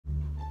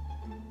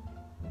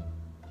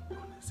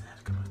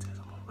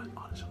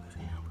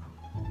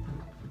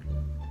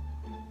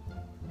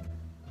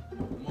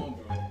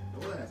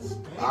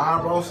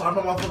Ah, bro, so I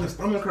know my fucking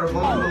stomach hurts. I'm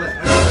gonna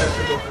let that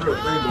shit go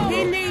through.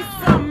 He needs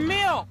some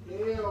milk.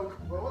 Yeah,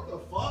 bro, what the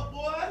fuck,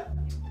 boy?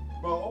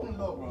 Bro, open the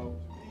door, bro.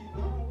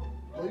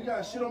 Bro, you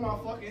got shit on my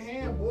fucking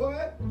hand,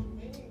 boy.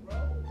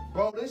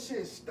 Bro, this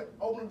shit,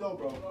 open the door,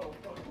 bro.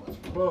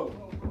 Bro.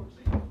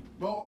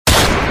 Bro,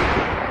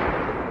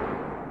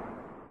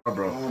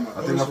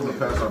 I think I'm gonna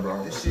pass out,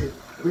 bro. This shit.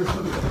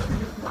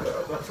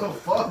 What the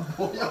fuck,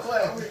 boy? Your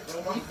ass.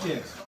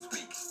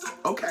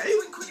 Okay.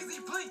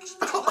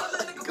 Oh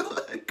my God.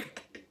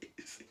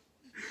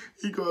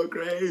 He going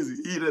crazy.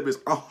 He that bitch.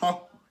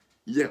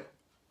 Yeah.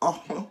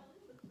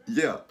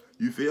 Yeah.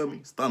 You feel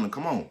me? Stunner,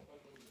 come on.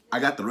 I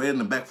got the red in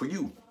the back for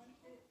you.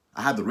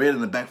 I have the red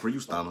in the back for you,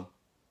 Stunner.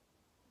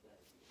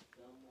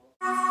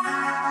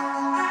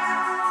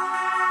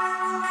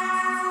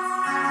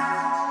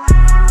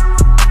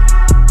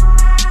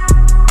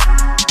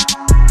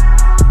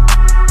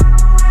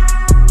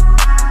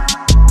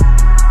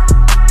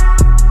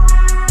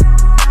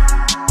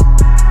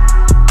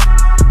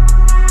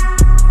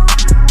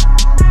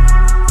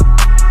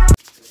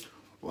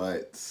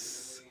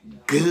 What's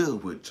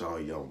good with y'all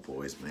young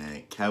boys,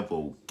 man?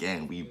 Kevo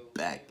gang, we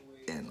back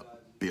in the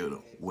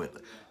building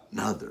with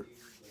another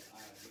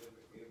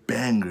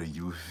banger,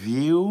 you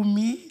feel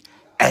me?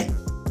 Hey,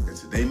 and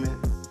today, man,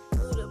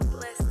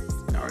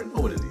 I already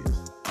know what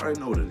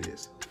it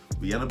is.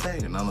 We got a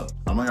banger. Now look,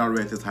 I know y'all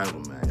read the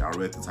title, man. Y'all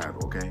read the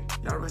title, okay?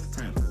 Y'all read the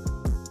title.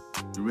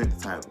 You read the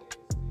title.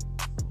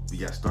 We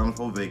got Stunna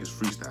for Vegas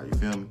Freestyle, you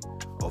feel me?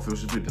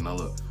 Official video. Now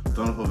look,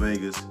 Stunna for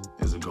Vegas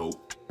is a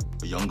GOAT,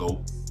 a young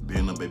GOAT,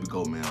 being a baby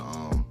GOAT, man.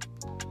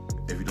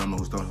 If you don't know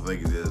who Stunna for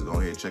Vegas is, go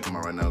ahead and check him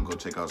out right now. Go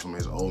check out some of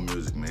his old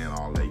music, man,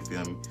 all that, you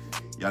feel me?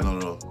 Y'all know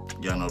the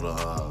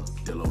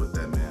deal with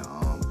that, man.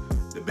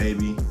 The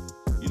baby,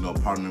 you know,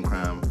 partner in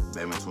crime,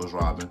 Batman towards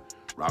Robin,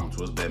 Robin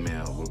towards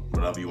Batman,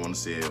 whatever you want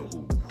to say,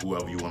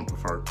 whoever you want to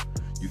prefer.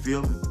 You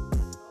feel me?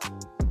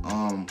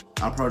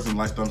 I personally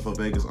like Stunna for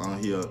Vegas.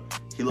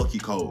 He low-key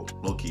cold,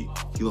 low-key.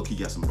 He low-key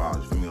got some bars.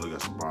 You feel me? He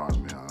got some bars,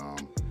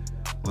 man.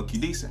 Low-key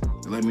decent.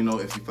 And let me know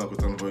if you fuck with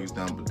Stunna for Vegas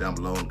down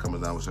below in the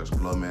comments down section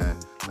below, man.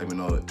 Let me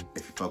know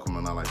if you fuck with him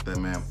or not like that,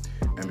 man.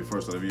 And before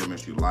I start the video, make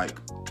sure you like,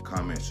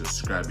 comment,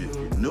 subscribe if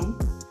you're new.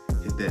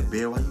 Hit that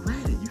bell while you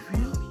at it, you feel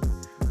me?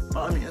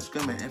 Follow me on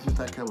Instagram at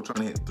Kevo,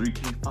 trying to hit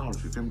 3K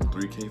followers, you feel me?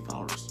 3K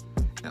followers.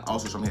 And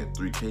also trying to hit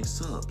 3K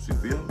subs, you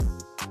feel me?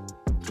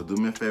 So do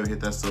me a favor, hit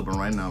that sub button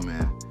right now,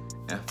 man.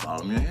 And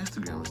follow me on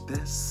Instagram. It's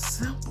that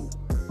simple.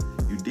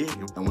 You dig?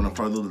 And without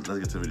further ado, let's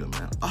get to the video,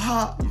 man.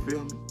 You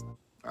feel me?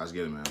 Let's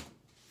get it, man.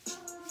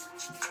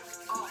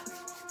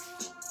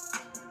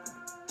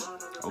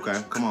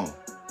 Okay, come on.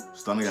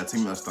 Stunna got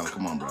team up, Stunna.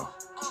 Come on, bro.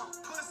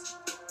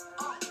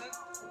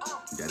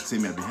 You got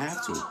team up. You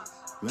have to.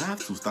 You have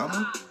to,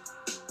 Stunna.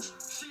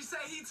 She say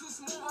he too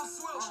smooth, I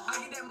swill. I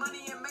get that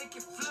money and make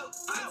it flip.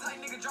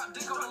 Tight nigga drop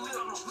dick on the lip. She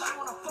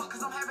wanna fuck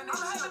cause I'm having that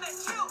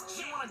chill.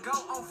 She wanna go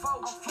on foe.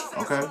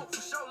 Okay.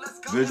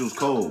 Visuals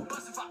cold.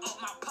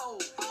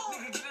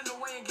 Nigga get in the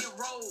way and get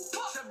rolled.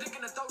 Shove dick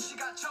in the throat, she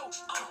got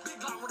choked. Big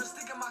Glock with a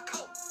stick in my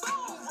coat.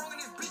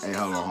 Hey,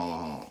 hold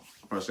on.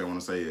 First thing I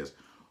want to say is,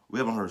 we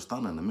haven't heard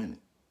Stunna in a minute.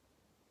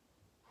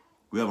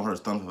 We haven't heard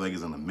Stunna for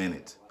Vegas in a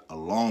minute. A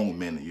long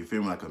minute. You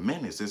feel me? Like a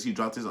minute since he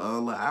dropped his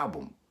little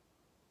album.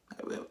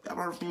 I've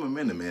heard from him in a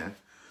minute, man.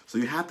 So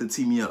you have to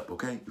tee me up,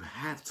 okay? You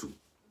have to.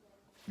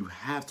 You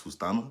have to,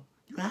 Stunna.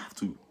 You have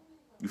to.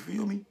 You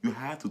feel me? You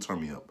have to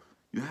turn me up.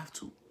 You have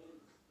to.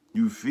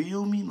 You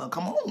feel me? Now,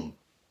 come on.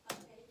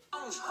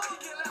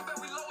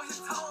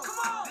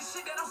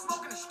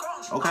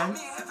 Okay.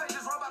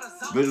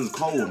 Visuals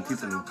cold. I'm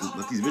keeping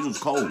these visuals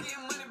cold.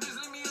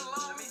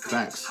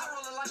 Facts.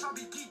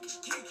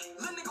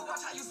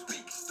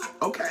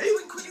 Okay.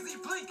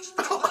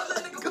 Oh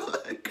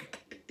my God.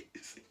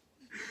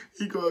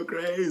 He going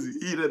crazy.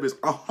 He that bitch.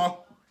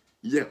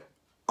 Yeah.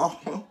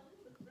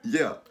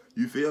 Yeah.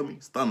 You feel me?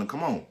 Stunna,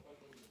 come on.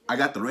 I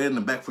got the red in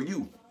the back for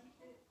you.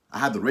 I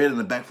have the red in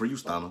the back for you,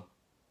 Stunna.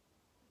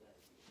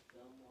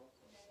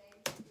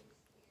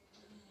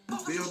 You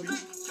feel me?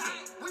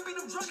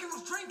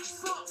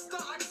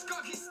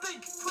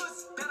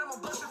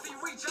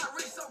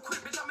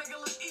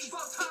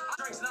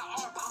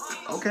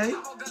 Okay.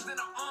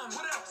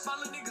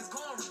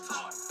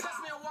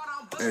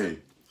 Hey,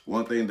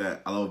 one thing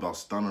that I love about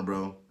Stunna,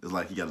 bro, is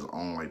like he got his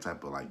own like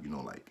type of like,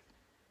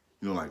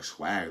 like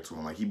swag to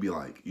him. Like he be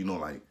like,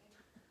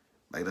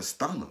 like the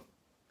Stunna.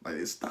 Like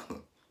it's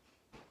Stunna.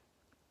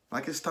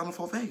 Like it's Stunna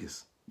for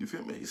Vegas. You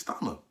feel me? It's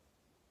Stunna.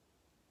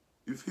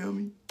 You feel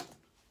me?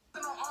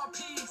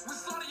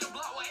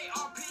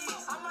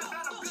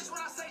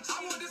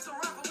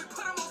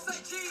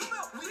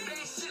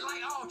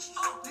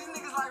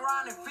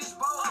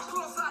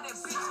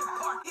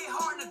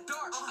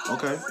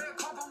 Okay.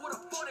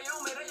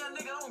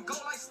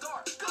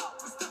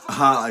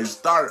 Like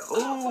start.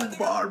 Oh,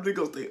 bar.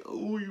 Niggas say,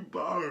 oh, you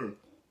bar.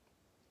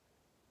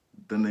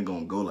 Then they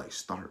gonna go like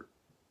start.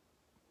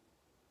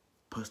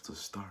 Push to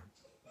start.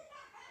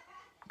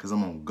 Cause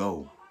I'm on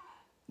go.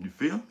 You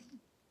feel me?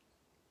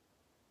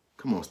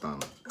 Come on, Stunna.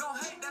 Gon'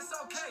 hate, that's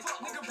okay.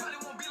 Nigga probably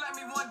won't be like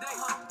me one day.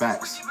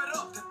 Facts. We give it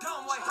up the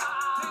dumb way.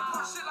 Take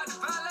my shit like the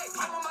valet.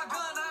 I'm on my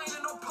gun, I ain't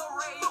in no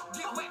parade.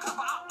 Get wet,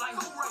 cover out like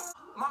hooray.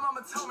 My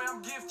mama told me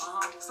I'm gifted,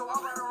 so I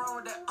run around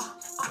with that.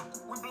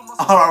 We blew my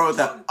All right with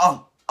that.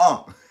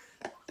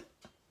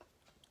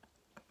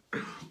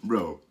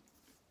 Bro,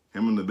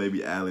 him and the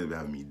baby ad-lib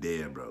having me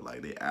dead, bro.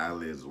 Like, they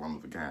ad-libs is one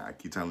of a kind. I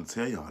keep trying to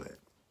tell y'all that.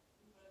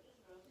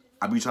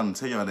 I be trying to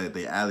tell y'all that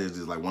they ad-libs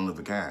is like one of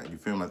a kind. You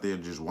feel me? Like they're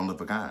just one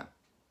of a kind.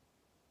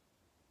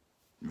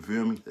 You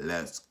feel me?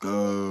 Let's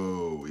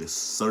go. Yes,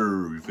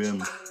 sir. You feel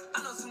me?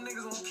 I know some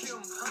niggas won't kill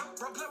me.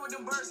 Bro, play with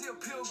them birds, he a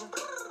pilgrim.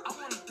 I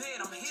want him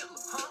dead, I'm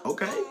Hitler.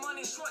 Okay. No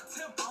money, short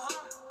temper.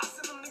 I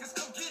send them niggas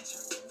come get you.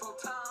 Full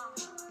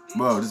time.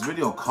 Bro, this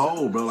video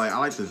cold, bro. Like, I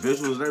like the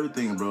visuals and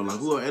everything, bro. Like,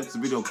 who edits the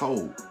video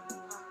cold?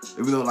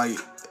 Even though, like,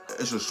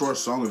 it's a short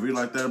song, a video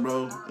like that,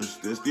 bro,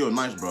 it's still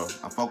nice, bro.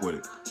 I fuck with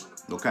it.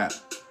 No cap.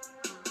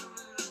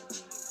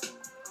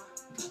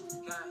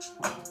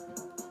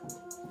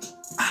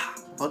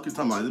 Fuck you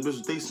talking about? This bitch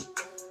is decent.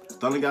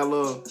 Stunna got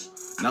love.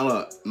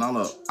 Now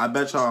look. I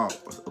bet y'all.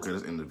 Okay,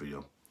 let's end the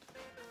video.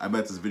 I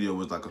bet this video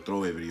was like a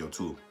throwaway video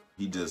too.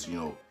 He just, you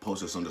know,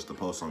 posted something just to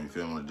post something. You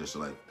feel me? Just to,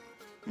 like,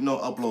 you know,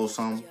 upload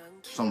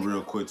something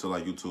real quick to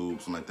like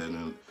YouTube, something like that,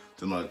 and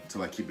to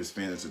like keep his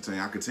fans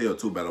entertained. I could tell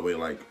too, by the way,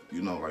 like,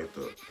 you know, like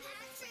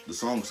the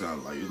song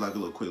sounded like it was like a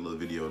little quick little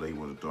video that he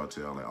wanted to throw out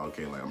to y'all. Like,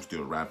 okay, like I'm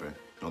still rapping.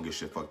 Don't get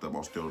shit fucked up.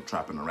 I'm still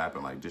trapping and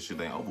rapping. Like, this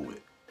shit ain't over with.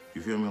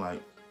 You feel me?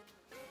 Like,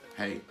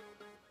 hey.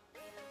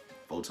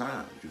 Full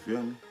time, you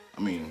feel me?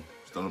 I mean,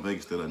 Stunna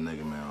Vegas still a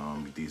nigga,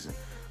 man. Be decent.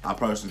 I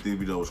personally think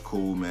the video was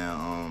cool, man.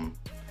 I'm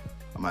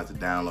gonna have to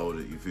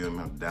download it. You feel me?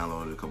 I have to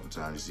download it a couple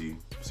times to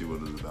see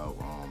what it's about.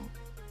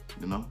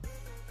 You know?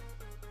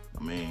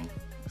 I mean,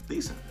 it's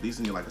decent.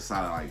 Decent, you're like a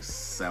solid like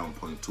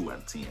 7.2 out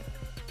of 10.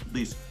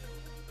 Decent.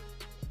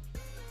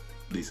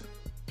 Decent.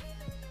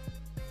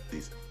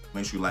 Decent.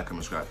 Make sure you like,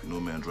 comment, subscribe if you're new,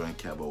 man. Join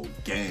Kevo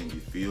gang. You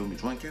feel me?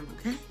 Join Kevo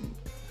gang.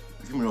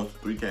 You feel me? Road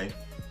to 3K.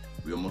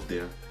 We almost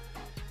there.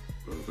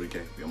 Road to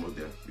 3K. We almost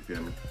there. You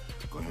feel me?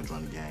 Go ahead and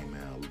join the gang,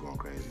 man. We're going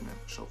crazy, man.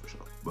 For sure, for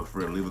sure. But for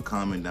real, leave a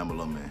comment down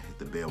below, man. Hit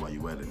the bell while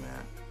you at it,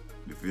 man.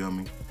 You feel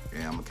me?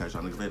 And I'm gonna catch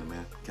y'all niggas later,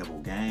 man.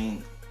 Kevo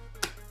gang.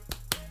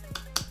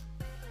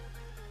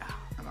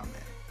 And I'm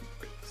mad.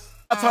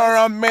 I turn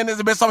around, man,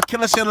 this bitch, I'm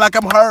killing shit like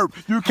I'm Herb.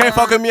 You can't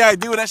fuck with me, I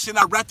do that shit,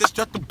 I rap this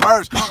straight to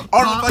burst.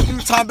 All the fuck you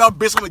talking about,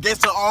 bitch, I'm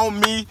against it on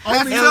me.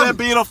 And let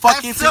be the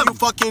fucking till you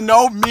fucking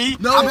know me.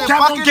 I'm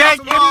Kevo gang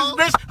in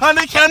this bitch,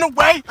 100 kind of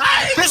way.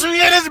 Bitch,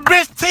 we in this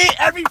bitch T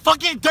every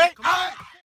fucking day.